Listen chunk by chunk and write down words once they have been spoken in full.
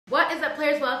What is up,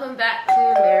 players? Welcome back to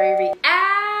M3RRY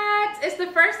Reacts. It's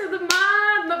the first of the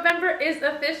month. November is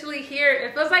officially here.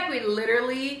 It feels like we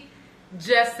literally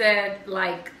just said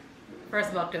like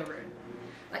 1st of October.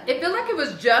 Like it feels like it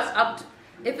was just up.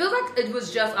 It feels like it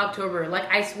was just October.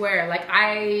 Like I swear, like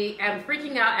I am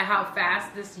freaking out at how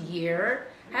fast this year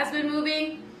has been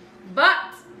moving.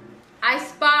 But I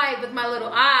spied with my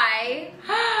little eye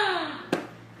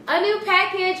a new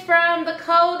package from the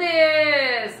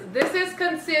Xoxox. This is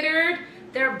considered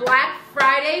their Black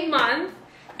Friday month,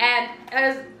 and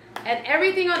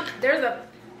everything on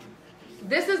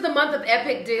this is the month of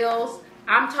epic deals.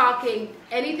 I'm talking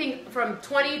anything from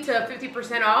 20 to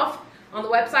 50% off on the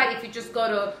website. If you just go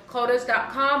to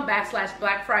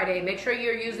xoxox.com/Black Friday, make sure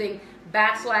you're using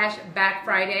 /Black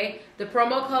Friday. The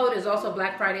promo code is also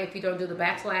Black Friday. If you don't do the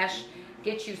 /,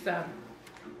 get you some.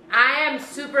 I am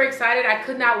super excited. I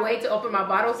could not wait to open my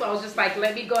bottle, so I was just like,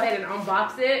 let me go ahead and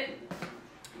unbox it.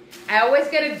 I always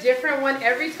get a different one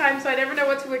every time, so I never know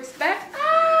what to expect.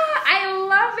 Ah, I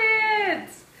love it.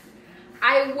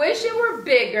 I wish it were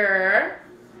bigger,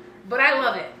 but I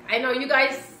love it. I know you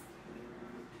guys,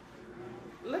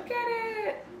 look at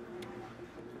it.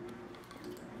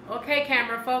 Okay,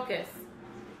 camera, focus.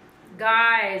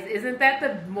 Guys, isn't that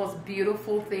the most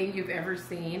beautiful thing you've ever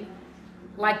seen?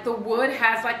 Like the wood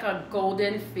has like a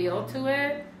golden feel to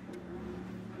it.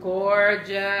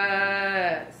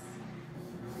 Gorgeous.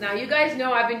 Now you guys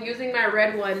know I've been using my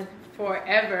red one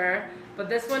forever, but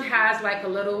this one has like a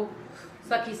little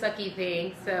sucky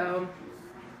thing. So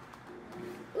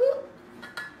ooh,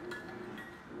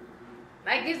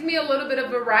 that gives me a little bit of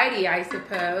variety, I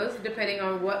suppose, depending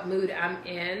on what mood I'm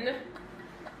in.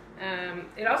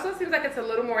 It also seems like it's a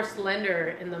little more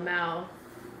slender in the mouth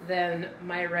than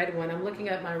my red one. I'm looking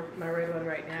at my red one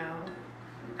right now.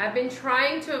 I've been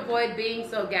trying to avoid being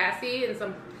so gassy, and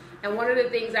one of the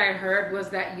things I heard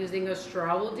was that using a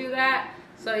straw will do that.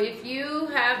 So if you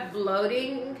have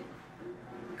bloating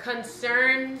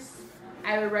concerns,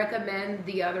 I would recommend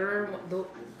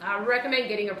I would recommend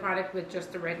getting a product with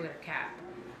just a regular cap.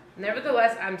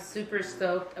 Nevertheless, I'm super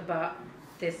stoked about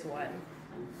this one.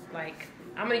 Like,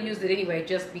 I'm gonna use it anyway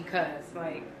just because.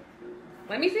 Like,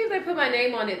 let me see if they put my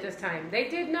name on it this time. They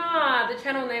did not. The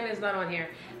channel name is not on here.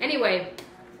 Anyway,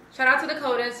 shout out to the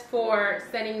Xoxox for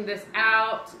sending this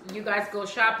out. You guys go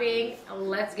shopping.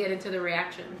 Let's get into the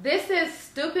reaction. This is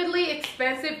stupidly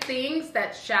expensive things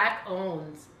that Shaq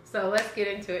owns. So let's get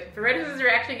into it. If you're ready for this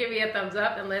reaction, give me a thumbs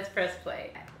up and let's press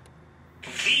play.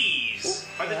 These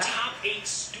are the top 8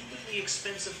 stupidly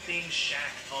expensive things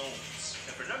Shaq owns.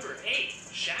 And for number 8,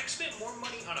 Shaq spent more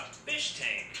money on a fish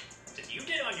tank than you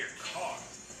did on your car.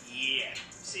 Yeah.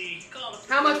 See, call it.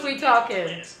 How much we talking?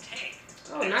 Tank.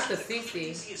 Oh, not the CC. The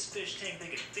easiest fish tank they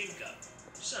could think of.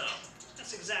 So,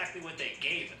 that's exactly what they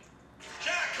gave him.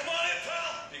 Shaq, come on in,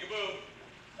 pal. Peekaboo.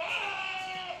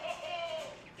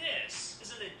 Oh! This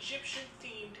is an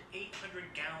Egyptian-themed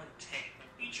 800-gallon tank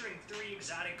featuring 3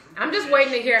 exotic group. I'm just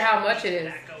waiting to hear how much it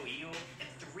is. Tobacco eel and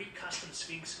 3 custom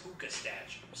Sphinx hookah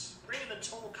statues, bringing the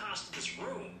total cost of this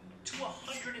room to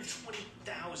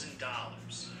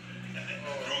 $120,000.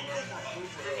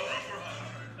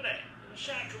 But hey,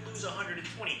 Shaq could lose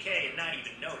 $120K and not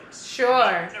even notice.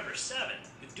 Sure. Number 7,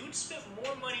 the dude spent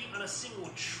more money on a single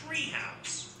tree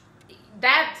house.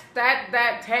 That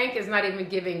tank is not even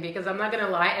giving, because I'm not gonna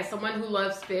lie, as someone who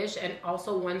loves fish and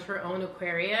also wants her own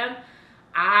aquarium,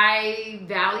 I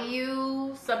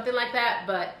value something like that,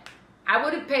 but I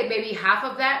would have paid maybe half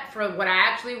of that for what I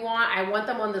actually want. I want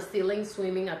them on the ceiling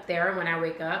swimming up there when I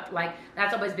wake up. Like,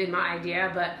 that's always been my idea.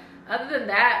 But other than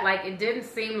that, like, it didn't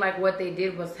seem like what they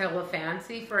did was hella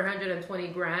fancy for 120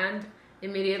 grand.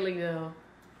 Immediately, no.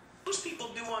 Most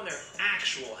people do on their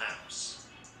actual house.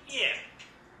 Yeah.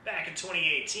 Back in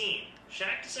 2018,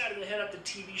 Shaq decided to head up the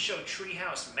TV show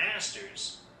Treehouse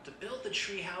Masters to build the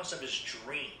treehouse of his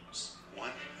dreams.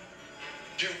 1,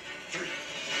 2, 3.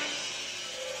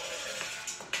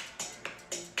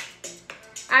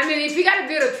 I mean, if you gotta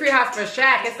build a treehouse for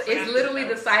Shaq, it's literally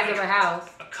the size of a house.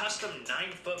 A custom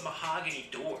 9-foot mahogany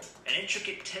door, an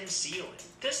intricate 10 ceiling.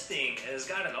 This thing has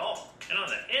got it all. And on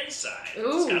the inside,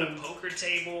 it's got a poker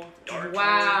table,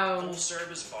 dartboard,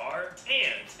 full-service bar,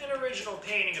 and an original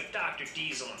painting of Dr.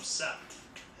 Diesel himself.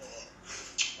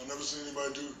 I've never seen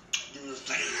anybody do this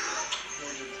to me.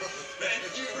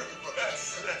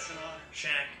 That's an honor.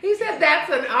 Shaq. He said that's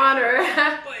an honor.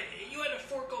 But you had to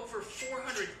fork over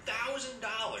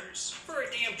 $400,000 for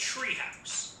a damn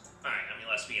treehouse. Alright, I mean,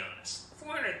 let's be honest.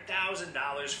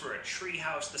 $400,000 for a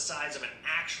treehouse the size of an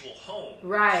actual home.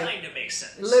 Right. Kind of makes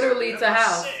sense. Literally, it's a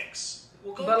house. 6,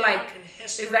 will go But, down like, in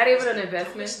history. is that even as an the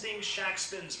investment? dumbest thing Shaq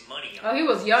spends money on. Oh, he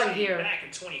was young See, here. Back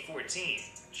in 2014,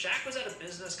 Shaq was at a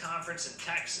business conference in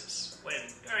Texas when,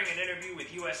 during an interview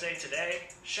with USA Today,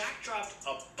 Shaq dropped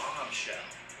a bombshell.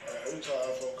 Every time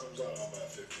iPhone comes out, I'm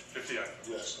at 50. 50 iPhones.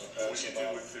 Yes, I pass them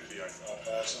out. With 50 iPhones? I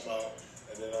pass them out,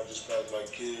 and then I just pass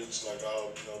like kids, like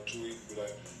I'll tweet, be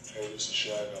like, hey, this is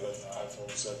Shaq. I left the iPhone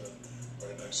 7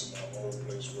 right next to my old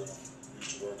place where I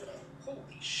used to work out.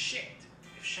 Holy shit.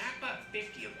 If Shaq bought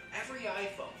 50 of every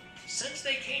iPhone since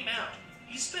they came out,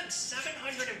 he spent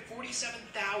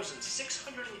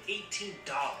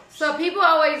 $747,618. So people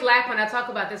always laugh when I talk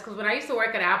about this because when I used to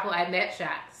work at Apple, I met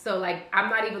Shaq. So like, I'm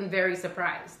not even very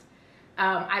surprised.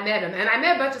 I met him, and I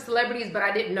met a bunch of celebrities, but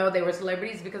I didn't know they were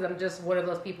celebrities because I'm just one of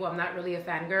those people. I'm not really a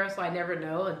fangirl, so I never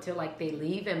know until like they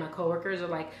leave, and my coworkers are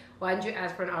like, "Why didn't you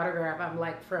ask for an autograph?" I'm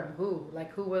like, "From who?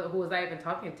 Like who was I even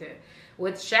talking to?"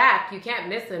 With Shaq, you can't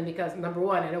miss him because number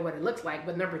one, I know what it looks like,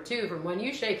 but number two, from when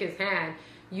you shake his hand,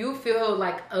 you feel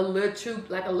like a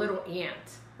little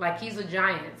ant, like he's a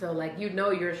giant. So like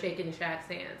you're shaking Shaq's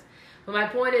hands. But my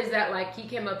point is that like he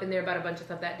came up in there about a bunch of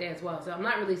stuff that day as well. So I'm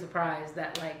not really surprised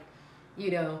that like,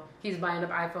 he's buying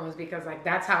up iPhones because like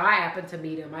that's how I happened to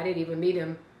meet him. I didn't even meet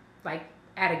him like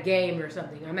at a game or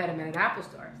something. I met him at an Apple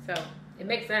store. So it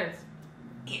makes sense.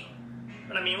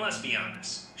 But I mean, let's be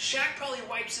honest. Shaq probably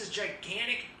wipes his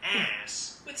gigantic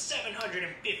ass with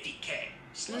 $750K.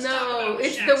 So no,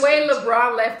 it's the way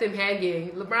LeBron left him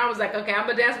hanging. LeBron was like, okay, I'm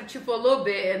going to dance with you for a little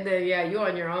bit, and then, yeah, you're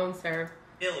on your own, sir.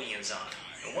 Billions on it.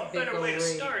 But what better way to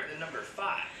start than number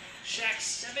 5?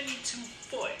 Shaq's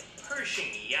 72-foot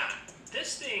Pershing yacht.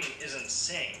 This thing is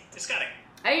insane. It's got a...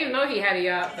 I didn't even know he had a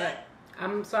yacht, but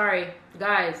I'm sorry.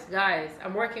 Guys,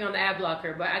 I'm working on the ad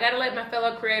blocker, but I got to let my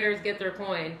fellow creators get their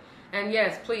coin. And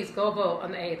yes, please go vote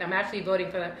on the 8th. I'm actually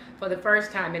voting for the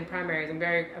first time in primaries.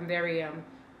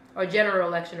 Or general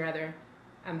election rather.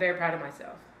 I'm very proud of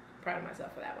myself. Proud of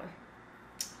myself for that one.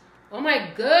 Oh my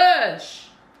gosh.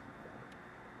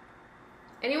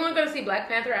 Anyone gonna see Black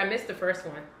Panther? I missed the first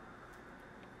one.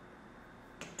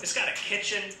 It's got a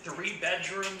kitchen, 3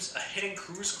 bedrooms, a hidden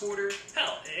cruise quarter.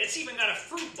 Hell, it's even got a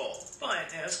fruit bowl.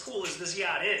 But as cool as this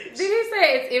yacht is... Did he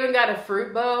say it's even got a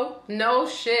fruit bowl? No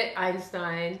shit,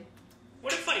 Einstein.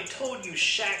 What if I told you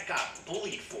Shaq got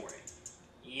bullied for it?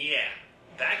 Yeah.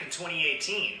 Back in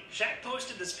 2018, Shaq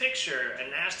posted this picture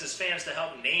and asked his fans to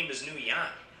help name his new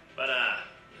yacht. But,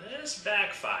 this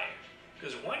backfired.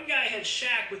 Because one guy had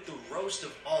Shaq with the roast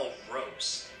of all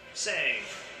roasts, saying,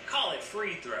 call it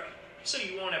free throw, so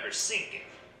you won't ever sink it.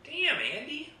 Damn,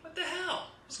 Andy, what the hell?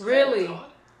 Really?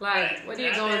 Cold, like, what are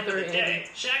you going through, Andy?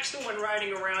 Shaq's the one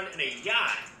riding around in a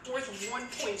yacht worth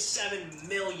 $1.7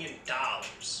 million.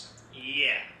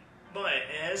 Yeah, but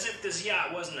as if this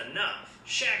yacht wasn't enough,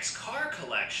 Shaq's car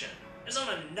collection is on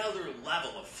another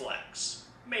level of flex,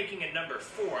 making it number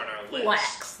 4 on our list.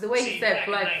 Flex, the way he said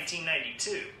flex. Back in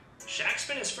 1992, Shaq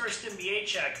spent his first NBA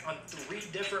check on 3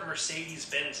 different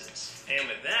Mercedes-Benzes. And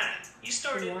with that, he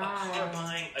started a car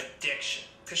buying addiction.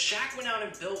 Because Shaq went out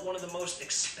and built one of the most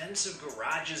expensive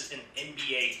garages in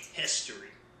NBA history.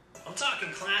 I'm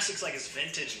talking classics like his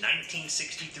vintage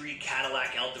 1963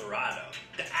 Cadillac Eldorado,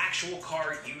 the actual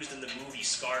car used in the movie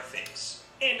Scarface,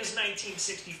 and his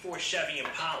 1964 Chevy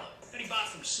Impala that he bought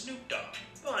from Snoop Dogg.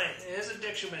 But his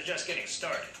addiction was just getting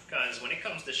started, because when it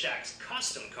comes to Shaq's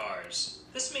custom cars,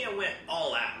 this man went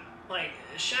all out. Like,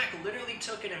 Shaq literally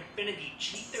took an Infiniti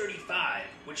G35,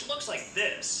 which looks like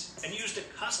this, and used a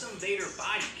custom Vader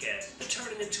body kit to turn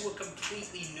it into a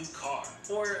completely new car.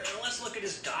 Or let's look at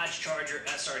his Dodge Charger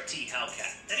SRT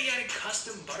Hellcat that he added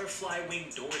custom butterfly wing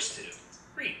doors to.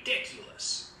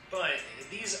 Ridiculous. But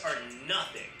these are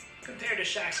nothing compared to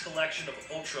Shaq's collection of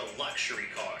ultra-luxury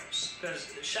cars. Because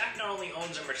Shaq not only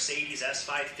owns a Mercedes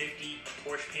S550, a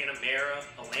Porsche Panamera,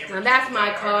 a Lamborghini... Now that's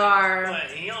my car.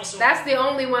 But he also... That's the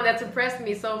only one that's impressed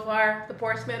me so far, the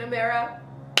Porsche Panamera.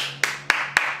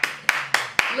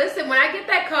 Listen, when I get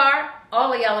that car,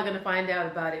 all of y'all are going to find out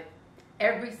about it.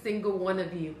 Every single one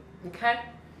of you, okay?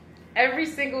 Every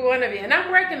single one of you. And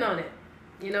I'm working on it.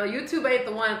 You know, YouTube ain't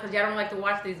the one because y'all don't like to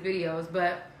watch these videos,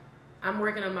 but... I'm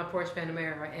working on my Porsche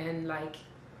Panamera, and like,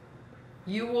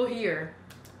 you will hear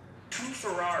 2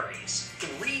 Ferraris,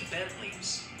 3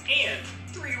 Bentleys, and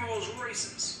 3 Rolls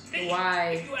Royces.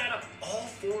 Why? If you add up all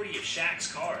 40 of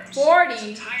Shaq's cars, 40?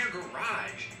 His entire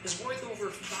garage is worth over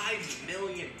 $5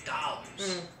 million.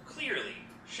 Clearly,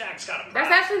 Shaq's got a problem.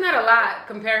 That's actually not a lot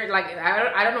compared. Like,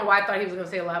 I don't know why I thought he was gonna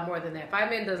say a lot more than that. $5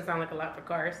 million doesn't sound like a lot for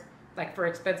cars, like for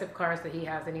expensive cars that he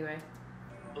has anyway.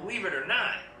 Believe it or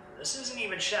not, this isn't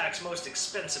even Shaq's most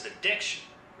expensive addiction,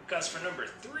 because for number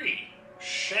 3,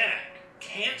 Shaq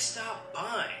can't stop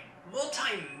buying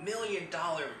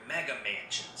multi-million-dollar mega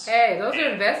mansions. Hey, those are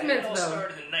And investments, it all though.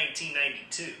 started in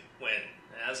 1992 when,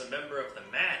 as a member of the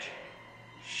Magic,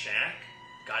 Shaq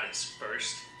got his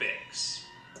first fix.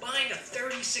 Buying a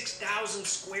 36,000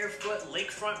 square foot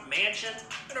lakefront mansion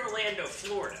in Orlando,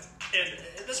 Florida. And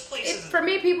this place is... For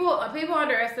me, people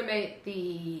underestimate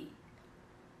the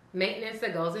maintenance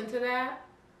that goes into that.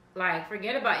 Like,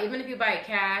 forget about, even if you buy it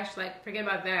cash, like, forget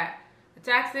about that. The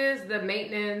taxes, the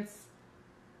maintenance,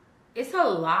 it's a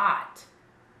lot.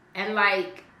 And,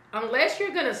 like, unless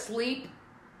you're going to sleep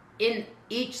in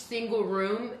each single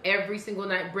room every single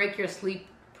night, break your sleep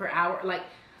per hour, like,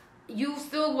 you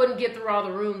still wouldn't get through all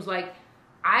the rooms. Like,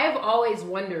 I've always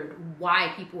wondered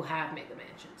why people have mega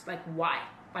mansions. Like, why?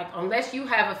 Like, unless you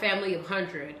have a family of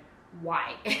 100,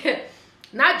 why?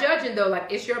 Not judging, though. Like,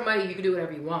 it's your money. You can do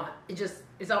whatever you want.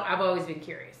 I've always been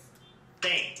curious.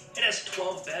 Dang. It has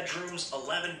 12 bedrooms,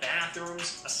 11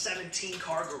 bathrooms, a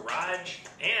 17-car garage,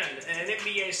 and an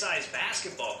NBA-sized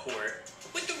basketball court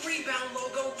with the Rebound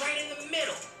logo right in the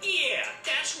middle. Yeah,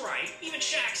 that's right. Even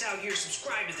Shaq's out here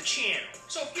subscribed to the channel.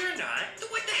 So if you're not, then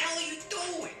what the hell are you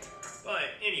doing? But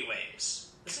anyways,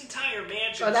 this entire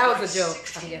mansion Oh, that was a joke,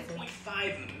 I'm guessing.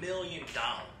 $6.5 million.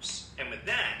 And with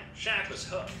that, Shaq was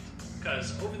hooked.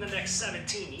 Because over the next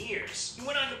 17 years, he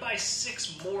went on to buy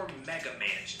 6 more mega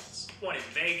mansions. One in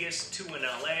Vegas, 2 in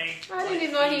LA. I didn't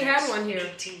even know he had one here.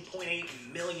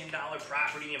 $18.8 million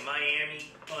property in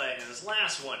Miami. But his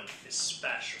last one is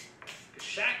special. Because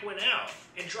Shaq went out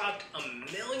and dropped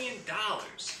 $1 million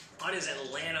on his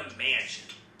Atlanta mansion.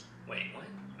 Wait, what?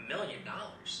 $1 million?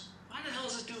 Why the hell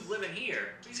is this dude living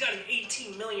here? He's got an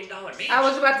 $18 million mansion. I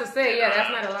was about to say, yeah,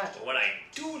 that's not a lot. But what I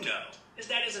do know is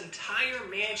that his entire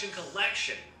mansion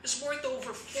collection is worth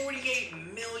over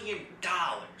 $48 million.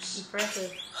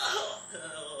 Impressive.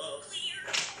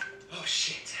 Oh,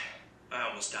 shit. I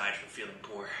almost died from feeling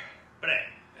poor. But hey,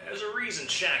 there's a reason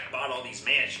Shaq bought all these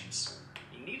mansions.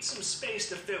 He needs some space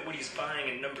to fit what he's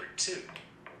buying in number 2.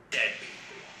 Dead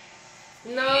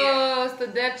people. No, it's the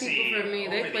dead people See, for me.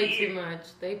 They over play the too year- much.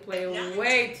 They play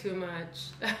way too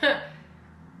much.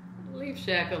 Leave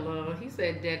Shaq alone. He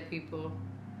said dead people.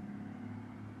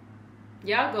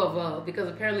 Y'all go vote, because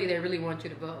apparently they really want you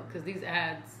to vote. Because these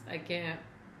ads, I can't.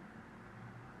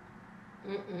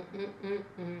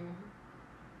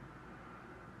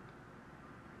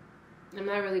 I'm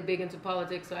not really big into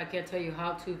politics, so I can't tell you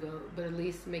how to vote. But at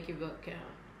least make your vote count,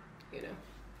 you know.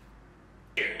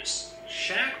 Years,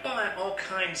 Shaq bought all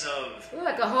kinds of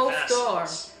Like a whole store.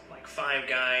 investments, like Five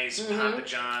Guys, Papa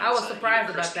John's. I was even surprised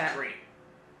about Krispy that. Kreme.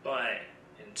 But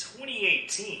in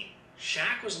 2018,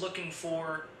 Shaq was looking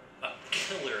for a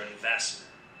killer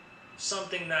investment,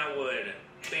 something that would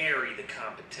bury the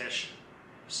competition.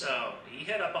 So he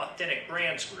hit up Authentic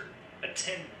Brands Group, a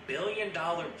 $10 billion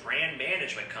brand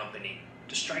management company,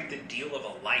 to strike the deal of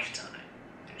a lifetime.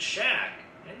 And Shaq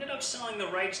ended up selling the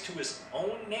rights to his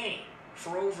own name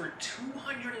for over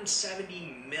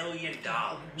 $270 million.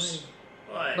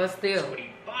 But still. So what he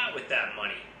bought with that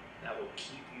money, that will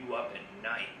keep you up at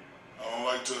night. I don't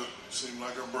like to seem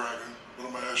like I'm bragging, but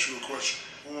I'm gonna ask you a question.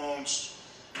 Who owns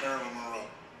Marilyn Monroe?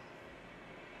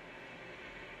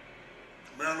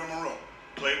 Marilyn Monroe.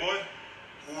 Playboy?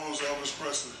 Who owns Elvis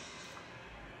Presley?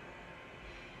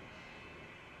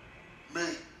 Me.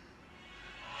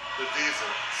 The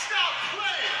Diesel. Stop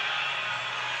playing!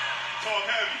 Talk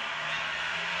heavy.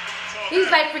 Talk He's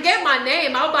heavy. like, forget my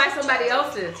name. I'll buy somebody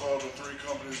else's. Called the 3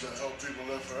 companies that help people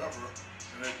live forever,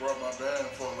 and they brought my band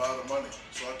for a lot of money.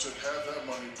 So I took half that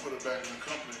money, put it back in the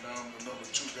company. Now I'm the number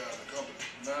 2 guy in the company.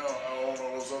 Now I own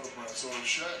all those other brands. So if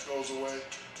Shaq goes away,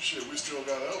 shit, we still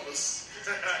got Elvis.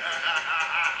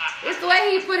 It's the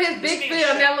way he put his big feet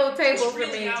on that little table was for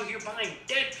really me. out here buying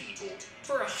dead people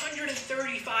for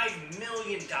 $135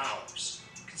 million.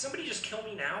 Can somebody just kill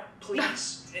me now,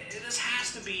 please? This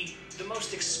has to be the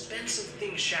most expensive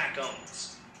thing Shaq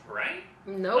owns, right?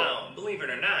 Nope. Well, believe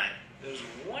it or not, there's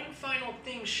one final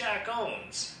thing Shaq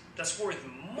owns that's worth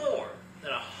more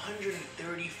than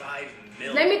 $135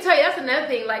 million. Let me tell you, that's another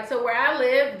thing. Like, so where I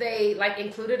live, they like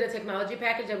included a technology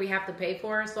package that we have to pay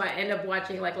for. So I end up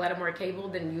watching like a lot more cable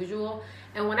than usual.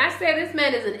 And when I say this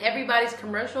man is in everybody's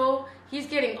commercial, he's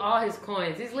getting all his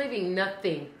coins. He's leaving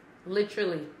nothing,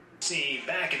 literally. See,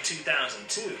 back in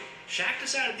 2002, Shaq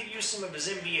decided to use some of his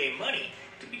NBA money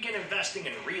to begin investing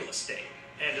in real estate.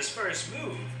 And his first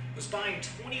move was buying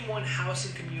 21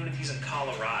 housing communities in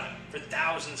Colorado for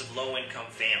thousands of low-income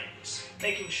families,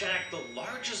 making Shaq the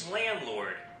largest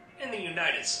landlord in the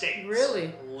United States.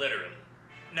 Really? Literally.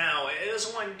 Now,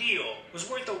 this one deal was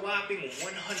worth a whopping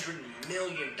 $100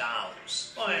 million.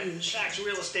 But Shaq's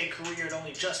real estate career had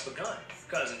only just begun,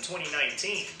 because in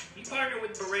 2019, he partnered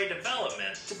with M3RRY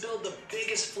Development to build the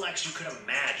biggest flex you could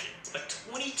imagine, a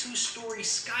 22-story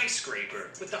skyscraper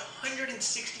with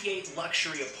 168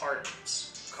 luxury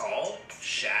apartments, called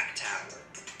Shaq Tower.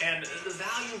 And the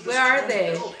value of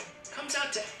this building comes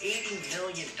out to $80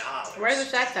 million. Where's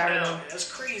the Shaq Tower now, though? as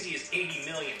crazy as $80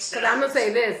 million sounds. Because I'm gonna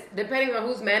say this, depending on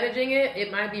who's managing it,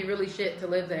 it might be really shit to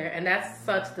live there, and that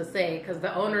sucks to say. Because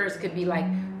the owners could be like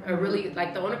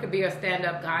the owner could be a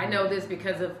stand-up guy. I know this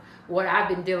because of what I've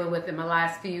been dealing with in my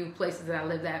last few places that I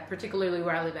lived at, particularly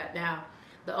where I live at now.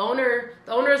 The owners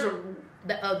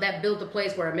that built the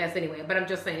place were a mess anyway. But I'm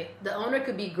just saying, the owner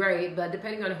could be great, but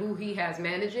depending on who he has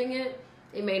managing it,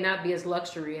 it may not be as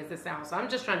luxury as it sounds. So I'm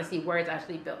just trying to see where it's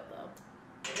actually built, though.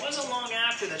 It wasn't long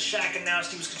after that Shaq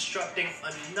announced he was constructing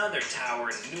another tower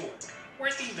in Newark,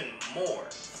 worth even more. A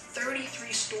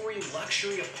 33-story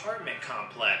luxury apartment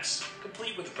complex,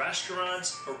 complete with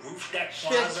restaurants, a roof deck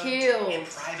plaza, and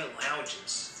private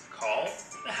lounges, called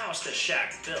the house that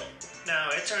Shaq built. Now,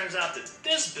 it turns out that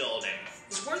this building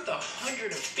is worth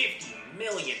 $150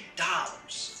 million.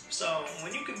 So,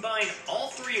 when you combine all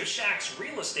three of Shaq's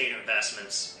real estate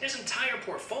investments, his entire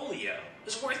portfolio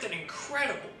is worth an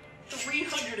incredible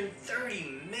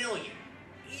 $330 million,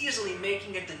 easily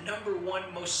making it the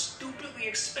 #1 most stupidly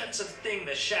expensive thing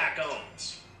that Shaq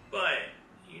owns. But,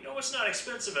 you know what's not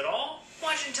expensive at all?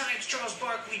 Watching Times Charles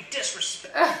Barkley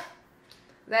disrespect.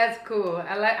 That's cool.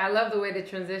 I love the way they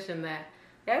transition that.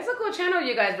 Yeah, it's a cool channel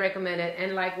you guys recommended,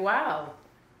 and like, wow.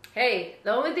 Hey,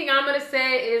 the only thing I'm going to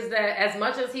say is that as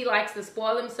much as he likes to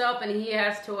spoil himself and he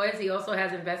has toys, he also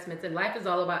has investments. And life is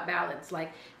all about balance.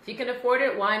 Like, if you can afford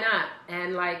it, why not?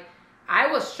 And, like, I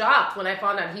was shocked when I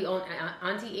found out he owned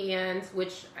Auntie Anne's,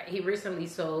 which he recently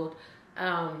sold,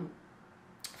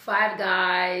 Five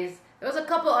Guys. There was a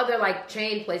couple other, like,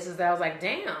 chain places that I was like,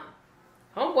 damn,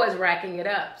 homeboy's racking it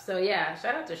up. So, yeah,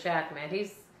 shout out to Shaq, man.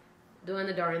 He's doing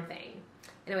the darn thing.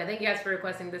 Anyway, thank you guys for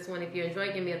requesting this one. If you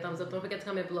enjoyed, give me a thumbs up. Don't forget to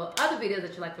comment below other videos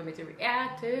that you'd like for me to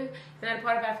react to. If you're not a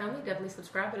part of our family, definitely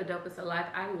subscribe to The Dopest Alive.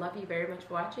 I love you very much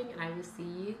for watching, and I will see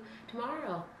you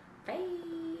tomorrow.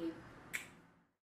 Bye.